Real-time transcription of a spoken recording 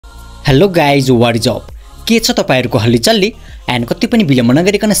Hello guys what is up के छ तपाईहरुको हल्लीचल्ली एन्ड कति पनि विलम्ब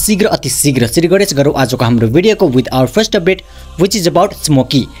नगरिकन शीघ्र अति शीघ्र सुरु गरेछ गरौ आजको हाम्रो भिडियोको with our first update which is about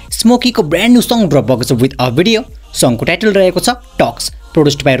smoky को ब्रान्ड न्यू सङ ड्रप भएको छ विथ अ भिडियो सङको टाइटल रहेको छ talks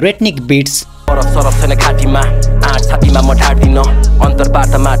produced by रेटनिक beats Surf छैन घाटीमा आठ छातीमा म ढाड्दिन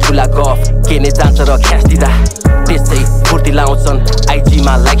अन्तरबाटमा ठुला गफ के ने जान्छ र ख्यास दिदा त्यसै फुर्ती लाउँछन्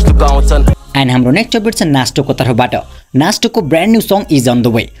आइजीमा लाइक्स लुकाउँछन् एन्ड हाम्रो नेक्स्ट अपडेट छ नास्टोको तर्फबाट नास्टोको brand new song is on the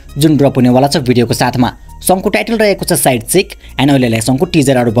way जुन ड्रप हुनेवाला छ भिडियोको साथमा सङको टाइटल रहेको छ साइड चिक एन्ड अहिलेलाई सङको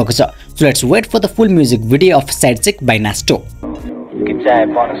टिजरहरु भएको छ so let's wait for the full music video of side चिक बाइ नास्टो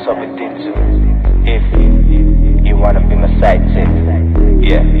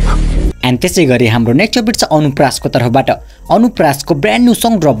एन्ड त्यसै गरी हाम्रो नेक्स्ट अपडेट छ अनुप्रासको तर्फबाट अनुप्रासको ब्रान्ड न्यू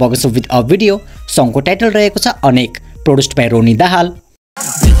सङ ड्रप भएको छ विथ अ भिडियो सङको टाइटल रहेको छ अनेक produced by Ronnie Dahal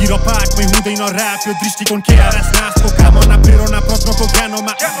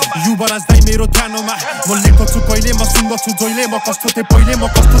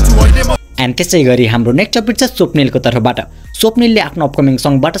and त्यसै गरी हाम्रो नेक्स्ट अपडेट छ स्वप्निलको तर्फबाट स्वप्निलले आफ्नो अपकमिङ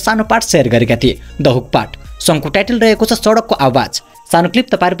सङबाट सानो पार्ट सेयर गरेका थिए द हुक पार्ट सङको टाइटल रहेको छ सडकको आवाज सानो क्लिप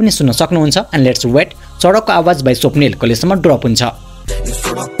तपाईहरु पनि सुन्न सक्नुहुन्छ एन्ड लेट्स वेट सडकको आवाज बाइ स्वप्निल कहिलेसम्म ड्रप हुन्छ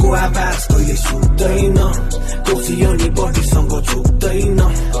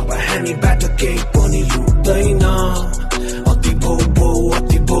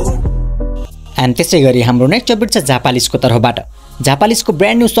एन्ड त्यसै गरी हाम्रो नेक्स्ट अपडेट छ झापालिसको तर्फबाट झापालिसको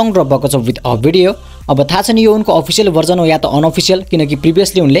ब्रान्ड न्यू सङ ड्रप भएको छ विथ अ भिडियो अब थाहा छैन यो उनको अफिसियल भर्जन हो या त अनअफिसियल किनकि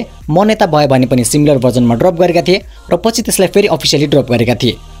प्रिभियसली उनले म नेता भयो भने पनि सिमिलर भर्जनमा ड्रप गरेका थिए र पछि त्यसलाई फेरि अफिसियली ड्रप गरेका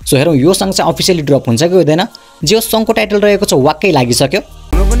थिए सो हेरौँ यो सङ चाहिँ अफिसियली ड्रप हुन्छ कि हुँदैन जे सङको टाइटल रहेको छ वाक्कै लागिसक्यो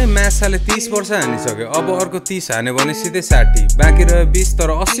पनि म्यासाले 30 वर्ष हानिसक्यो अब अर्को 30 हाने भने सिधै 60 बाँकी रह्यो 20 तर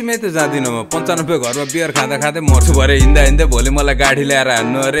 80 मै त जादिन म 95 घरमा बियर खाँदा खाँदै मर्छु भरे हिँड्दा हिँड्दै भोलि मलाई गाडी ल्याएर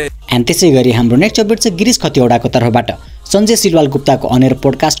हान्नु अरे एन्ड त्यसै गरी हाम्रो नेक्स्ट अपडेट छ गिरीश खतिवडाको तर्फबाट सञ्जय सिलवाल गुप्ताको अनेर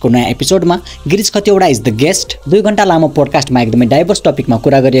पोडकास्टको नयाँ एपिसोडमा Girish Khatiwada is the guest 2 घण्टा लामो पोडकास्टमा एकदमै डाइभर्स टपिकमा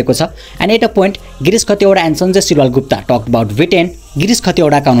कुरा गरिएको छ and at a point Girish Khatiwada and Sanjay Silwal Gupta talked about Vten Girish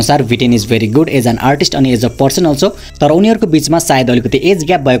खतिवडाका अनुसार Vten is very good as an artist अनि एज अ पर्सन अल्सो तर उनीहरूको बीचमा सायद अलिकति एज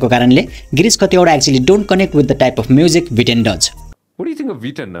ग्याप भएको कारणले Girish Khatiwada actually don't connect with the type of music Vten does What do you think of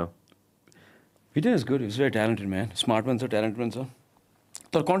Vten now? Vten is good. He's very talented man. Smart man छ, talented man छ.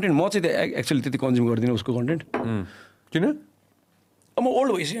 तर कन्टेन्ट म चाहिँ actually त्यति consume गर्दिनँ उसको content किन म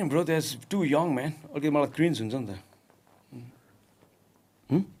ओल्ड भइसक्यो bro that's to young man अलिकति मलाई क्रिन्ज हुन्छ नि त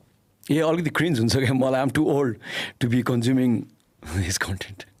ए अलिकति क्रिन्ज हुन्छ क्या मलाई आम to old to be consuming his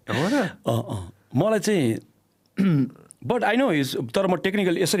content मलाई चाहिँ बट आई नो हिज तर म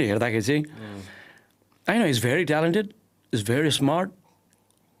टेक्निकल यसरी हेर्दाखेरि चाहिँ I know is very talented is very smart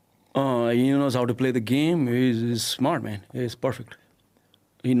he knows how to play the game is smart man is perfect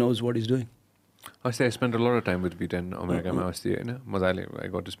he knows what he's doing. I spent a lot of time with Vten America ma asti हैन मजाले I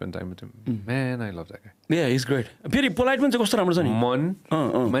got to spend time with him. Man, I love that guy. Yeah, he's great. फेरि polite पनि चाहिँ कस्तो राम्रो छ नि मन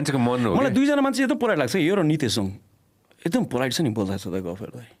मान्छेको मन हो मलाई दुई जना मान्छे एकदम पोलाइट लाग्छ यो र नितेश सङ एकदम पोलाइट छ नि बोल्दा छ त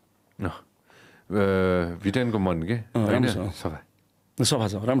गफहरु न Vten को मन के हैन सफा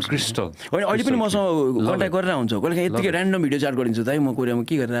छ राम्रो क्रिस्टल होइन अहिले पनि मसँग कन्ट्याक्ट गरेर हुन्छ कहिले यतिकै र्यान्डम भिडियो चाट गरिन्छ दाइ म कोरियामा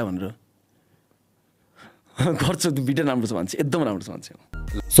के गरेर भनेर गर्छ Vten राम्रो छ मान्छे एकदम राम्रो छ मान्छे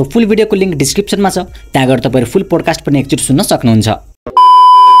सो फुल भिडियोको लिंक डिस्क्रिप्सनमा छ त्यहाँ गएर तपाईहरु फुल पोडकास्ट पनि एकचोटी सुन्न सक्नुहुन्छ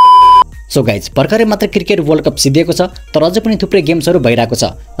सो गाइज भर्खरै मात्र क्रिकेट वर्ल्ड कप सिद्धिएको छ तर अझै पनि थुप्रै गेम्सहरु भइरहेको छ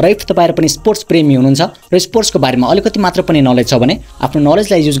र इफ तपाईहरु पनि स्पोर्ट्स प्रेमी हुनुहुन्छ र स्पोर्ट्सको बारेमा अलिकति मात्र पनि नलेज छ भने आफ्नो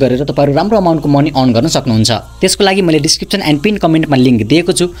नलेजलाई युज गरेर तपाईहरु राम्रो अमाउन्टको मनी अर्न गर्न सक्नुहुन्छ त्यसको लागि मैले डिस्क्रिप्सन एन्ड पिन कमेन्टमा लिंक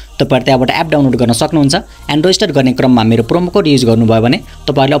दिएको छु तपाईहरु त्यहाँबाट एप डाउनलोड गर्न सक्नुहुन्छ एन्ड रेजिस्टर गर्ने क्रममा मेरो प्रोमो कोड युज गर्नुभयो भने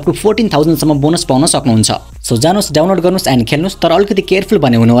तपाईहरुले अप टु 14000 सम्म बोनस पाउन सक्नुहुन्छ सो जानुस् डाउनलोड गर्नुस् एन्ड खेल्नुस् तर अलिकति केयरफुल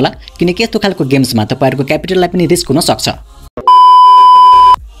बने हुनु होला किनकि यस्तो खालको गेम्समा तपाईहरुको क्यापिटललाई पनि रिस्क हुन सक्छ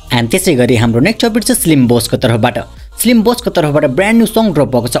एन्ड त्यसै गरी हाम्रो नेक्स्ट अपडेट छ स्लिम बोसको तर्फबाट ब्रान्ड न्यू सङ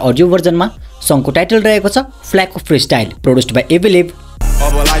ड्रप भएको छ अडियो भर्जनमा सङको टाइटल रहेको छ flag of freestyle produced by एभिलिभ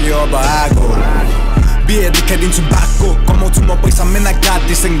अब लाग्यो अब आगो बिहे देखाइदिन्छु बाको कमाउँछु म पैसा मेना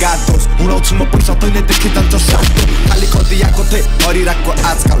गादिसँग गातोस उडाउँछु म पैसा तैले देखिजान्छ सातो खाली खदियाको थे हरिराको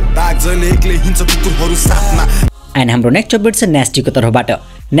आजकल दाग जहिले एक्लै हिँड्छ कुकुरहरु साथमा एन्ड हाम्रो नेक्स्ट अपडेट छ न्यास्टीको तर्फबाट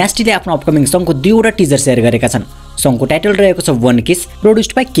न्यास्टीले आफ्नो अपकमिङ सङको 2वटा टिजर शेयर गरेका छन् सङको टाइटल रहेको छ वन किस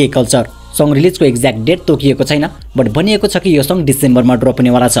प्रोड्युस्ड बाइ के कल्चर सङ रिलिजको एक्ज्याक्ट डेट तोकिएको छैन बट भनिएको छ कि यो सङ डिसेम्बरमा ड्रप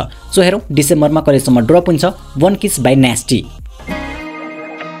हुनेवाला छ सो हेरौँ डिसेम्बरमा कहिलेसम्म ड्रप हुन्छ वन किस बाइ न्यास्टी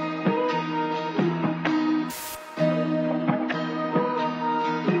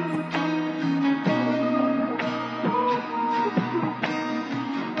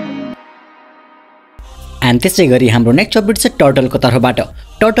एन्ड त्यसै गरी हाम्रो नेक्स्ट अपडेट छ टर्टलको तर्फबाट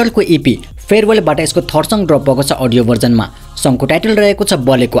टर्टलको EP फेयरवेलबाट यसको थर्ड सङ ड्रप भएको छ अडियो भर्जनमा। सङको टाइटल रहेको छ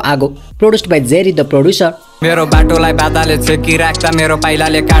बलेको आगो, produced by Jerry the producer. मेरो बाटोलाई बादाले छेकिराख्दा, मेरो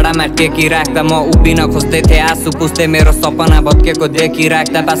पाइलाले काडामा टेकिराख्दा, म उभिन खोज्दै थिएँ आँसु पुस्दै, मेरो सपना भत्केको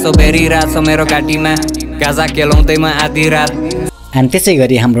देखिराख्दा, पासो भेरिरहेछ मेरो घाँटीमा गाजा केलाउँदै म आधी रात। एन्ड त्यसै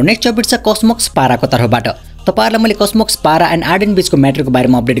गरी हाम्रो नेक्स्ट अपडेट छ कसमक्स पाराको तर्फबाट। तपाईहरुलाई मैले कसमक्स पारा एन्ड आर्डेन बीचको म्याटरको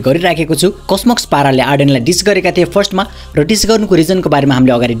बारेमा अपडेट गरिराखेको छु। कसमक्स पाराले आर्डेनलाई डिस गरेका थिए फर्स्टमा, र डिस गर्नुको रिजनको बारेमा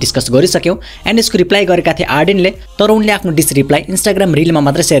हामीले अगाडि डिस्कस गरिसक्यौं। एन्ड यसको रिप्लाई गरेका थिए आर्डेनले, तर उनले आफ्नो डिस रिप्लाई इन्स्टाग्राम रिलमा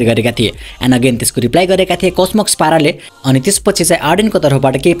मात्र शेयर गरेका थिए। एन्ड अगेन त्यसको रिप्लाई गरेका थिए कसमक्स पाराले, अनि त्यसपछि चाहिँ आर्डेनको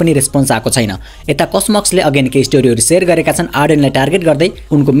तर्फबाट केही पनि रेस्पोन्स आएको छैन। यता कसमक्सले अगेन केही स्टोरीहरू शेयर गरेका छन् आर्डेनलाई टार्गेट गर्दै।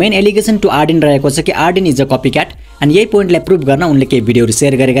 उनको मेन एलिगेसन टु आर्डेन रहेको छ कि आर्डेन इज अ कपीक्याट, एन्ड यही पोइन्टलाई प्रुभ गर्न उनले केही भिडियोहरू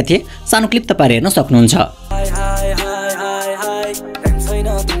शेयर गरेका थिए। सानो क्लिप तपाईहरु हेर्न सक्नुहुन्छ।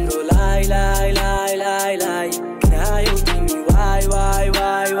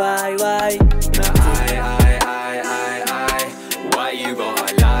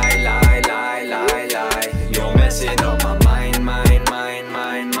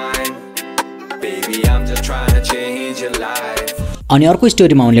 अनि अर्को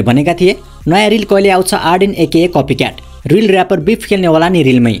स्टोरीमा उनले भनेका थिए नयाँ रिल कहिले आउँछ Arden A K कपीक्याट, reel rapper beef खेल्नेवाला नि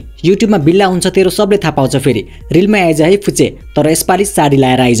रिलमै, युट्युबमा बिल्ला हुन्छ तेरो सबले थाहा पाउँछ, फेरि रिलमै आइज है फुचे, तर यसपालि साडी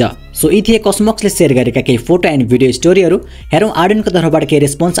लाएर आइज। सो यी थिए कसमक्सले शेयर गरेका केही फोटो एन्ड भिडियो स्टोरीहरू। हेरौँ आर्डेनको तर्फबाट केही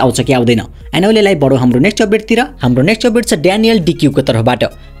रेस्पोन्स आउँछ कि आउँदैन। एन्ड अहिलेलाई बढौँ हाम्रो नेक्स्ट अपडेटतिर। हाम्रो नेक्स्ट अपडेट छ ड्यानियल डिक्यूको तर्फबाट।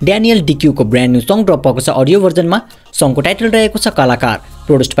 Daniel डिक्यूको brand new song drop भएको छ अडियो भर्जनमा। सङको टाइटल रहेको छ कलाकार,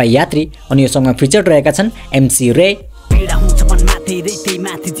 प्रोड्युस्ड बाइ यात्री, अनि यो सङमा फिचर रहेका छन् MC रे। पीडा हुन्छ मनमा धेरै त्यही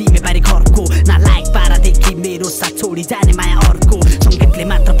माथि जिम्मेवारी घरको, नालायक पारादेखि मेरो साथ छोडी जाने माया अर्को, सङ्गीतले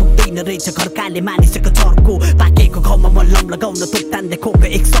मात्र पुग्दैन रहेछ घरकाले मानिसको चर्को, पाकेको घाउमा मलम लगाउन तोक्तान देखोको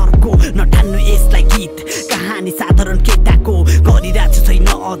एक सर्को, नठान्नु यसलाई गीत कहानी साधारण केटाको, गरिरहेको छैन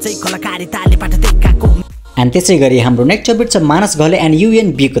अझै कलाकारिताले पाठ देखाएको। एन्ड त्यसै गरी हाम्रो नेक्स्ट अपडेट छ मानस घले एन्ड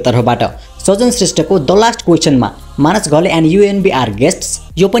UNB को तर्फबाट। सजन श्रेष्ठको the last क्वेसनमा Manas Ghale and UNB are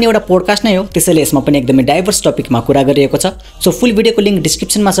guests. यो पनि एउटा पोडकास्ट नै हो, त्यसैले यसमा पनि एकदमै डाइभर्स टपिकमा कुरा गरिएको छ। सो फुल भिडियोको लिङ्क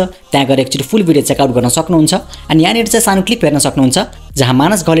डिस्क्रिप्सनमा छ, त्यहाँ गएर एकचोटि फुल भिडियो चेकआउट गर्न सक्नुहुन्छ। अनि यहाँनिर चाहिँ सानो क्लिप हेर्न सक्नुहुन्छ जहाँ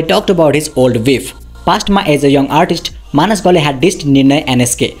मानस Ghale talked about his old विफ। पास्टमा as a young artist Manas Ghale had डिस्ड निर्णय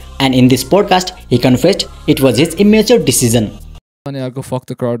NSK, and in this podcast Hee confessed it was his immature decision. अनि अर्को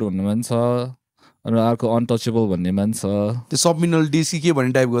फक द क्राउड भन्ने मन छ, अनि अर्को अनटचेबल भन्ने मन छ। त्यो सबमिनल डिसी के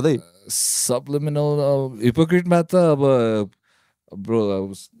भन्ने टाइप गर्दै सब्लिमिनल हिपोक्रिटमा त अब bro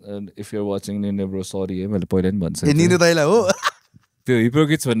if you're watching Ninne bro sorry है मैले पहिला नि भन्छ निने दाइला हो त्यो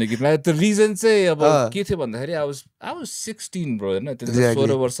हिपोक्रिट्स भन्ने गीतमा त्यो रिजन चाहिँ अब के थियो भन्दाखेरि I was 16 ब्रो हैन, त्यति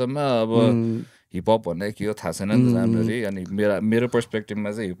 16 वर्षमा अब हिपहप भन्ने के हो थाहा छैन नि त राम्ररी। अनि मेरो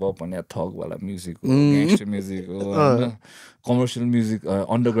पर्सपेक्टिभमा चाहिँ हिपहप भन्ने थग वाला म्युजिक हो, ग्याङ्स्टर म्युजिक हो हैन, कमर्सियल म्युजिक,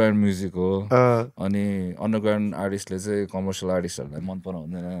 अन्डरग्राउन्ड म्युजिक हो। अनि अन्डरग्राउन्ड आर्टिस्टले चाहिँ कमर्सियल आर्टिस्टहरूलाई मन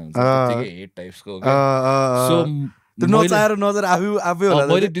पराउँदैन, त्यतिकै हेट टाइप्सको। सो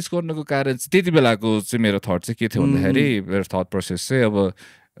मैले डिस्कर्नको कारण त्यति बेलाको चाहिँ मेरो थट चाहिँ के थियो भन्दाखेरि, मेरो थट प्रोसेस चाहिँ अब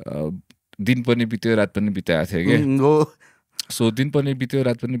दिन पनि बित्यो रात पनि बिताएको थियो कि। सो दिन पनि बित्यो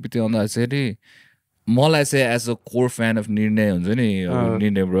रात पनि बित्यो भन्दा चाहिँ मलाई चाहिँ as a core fan of निर्णय हुन्छ नि,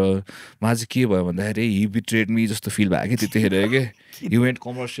 निर्णय ब्रो मा चाहिँ के भयो भन्दाखेरि हि बिट्रेड मी जस्तो फिल भयो कि त्यतिखेर के। हि वेन्ट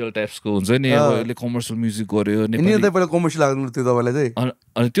कमर्सियल टाइप्सको हुन्छ नि, अब यसले कमर्सियल म्युजिक गर्यो नेपाली कमर्सियल लाग्नु थियो तपाईँलाई चाहिँ।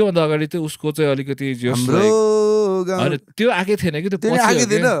 अनि त्योभन्दा अगाडि चाहिँ उसको चाहिँ अलिकति अनि त्यो आएकै थिएन कि,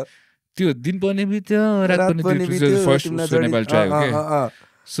 त्यो दिन पनि बित्यो रात पनि बित्यो फर्स्ट नेपाली ट्राई हो कि।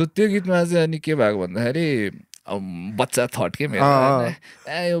 सो त्यो गीतमा चाहिँ अनि के भएको भन्दाखेरि बच्चा थट के मेरो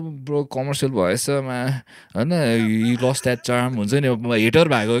यो ब्रो कमर्सियल भएछ होइन, हि लस्ट द्याट चार्म हुन्छ नि, हेटर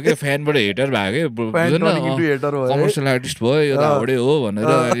भएको क्या, फ्यानबाट हेटर भएको क्या, कमर्सियल आर्टिस्ट भयो यो हाउडे हो भनेर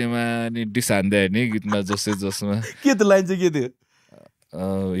अनि डिस हान्दै नि गीतमा जसमा के त्यो लाइन चाहिँ के थियो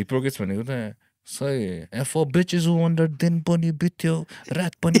हिपोक्रिट्स भनेको त सही for bitches who wonder दिन पनि बित्यो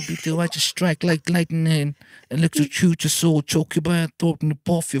रात पनि बित्यो I just strike like lightning electrocute your soul, choke you by a throat and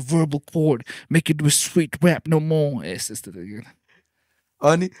puff your verbal cord, make it with sweet rap no more. Yes, it's the again.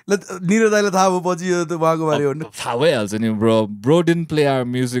 अनि निरो दाइले थाहा भएपछि यो त उहाँको बारे हो नि, थाहा भइहाल्छ नि bro. Bro didn't play our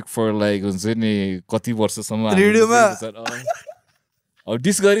music for like हुन्छ नि कति वर्षसम्म रेडियोमा अब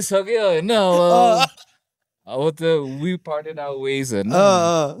डिस गरिसक्यो होइन। अब त वी पार्टेड आवर वेज हैन,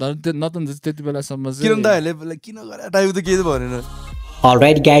 नतन त्यति बेलासम्म चाहिँ किन दाइले किन गरे टाइप त के भनेन।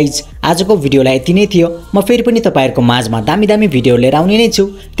 अलराइट गाइज, आजको भिडियोलाई यति नै थियो। म फेरि पनि तपाईहरुको माझमा दामी दामी भिडियो लिएर आउने नै छु।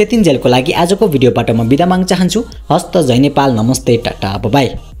 त्यतिन्जेलको लागि आजको भिडियोबाट म बिदा माग्न चाहन्छु। हस्त जय नेपाल, नमस्ते, टाटा, बाइ।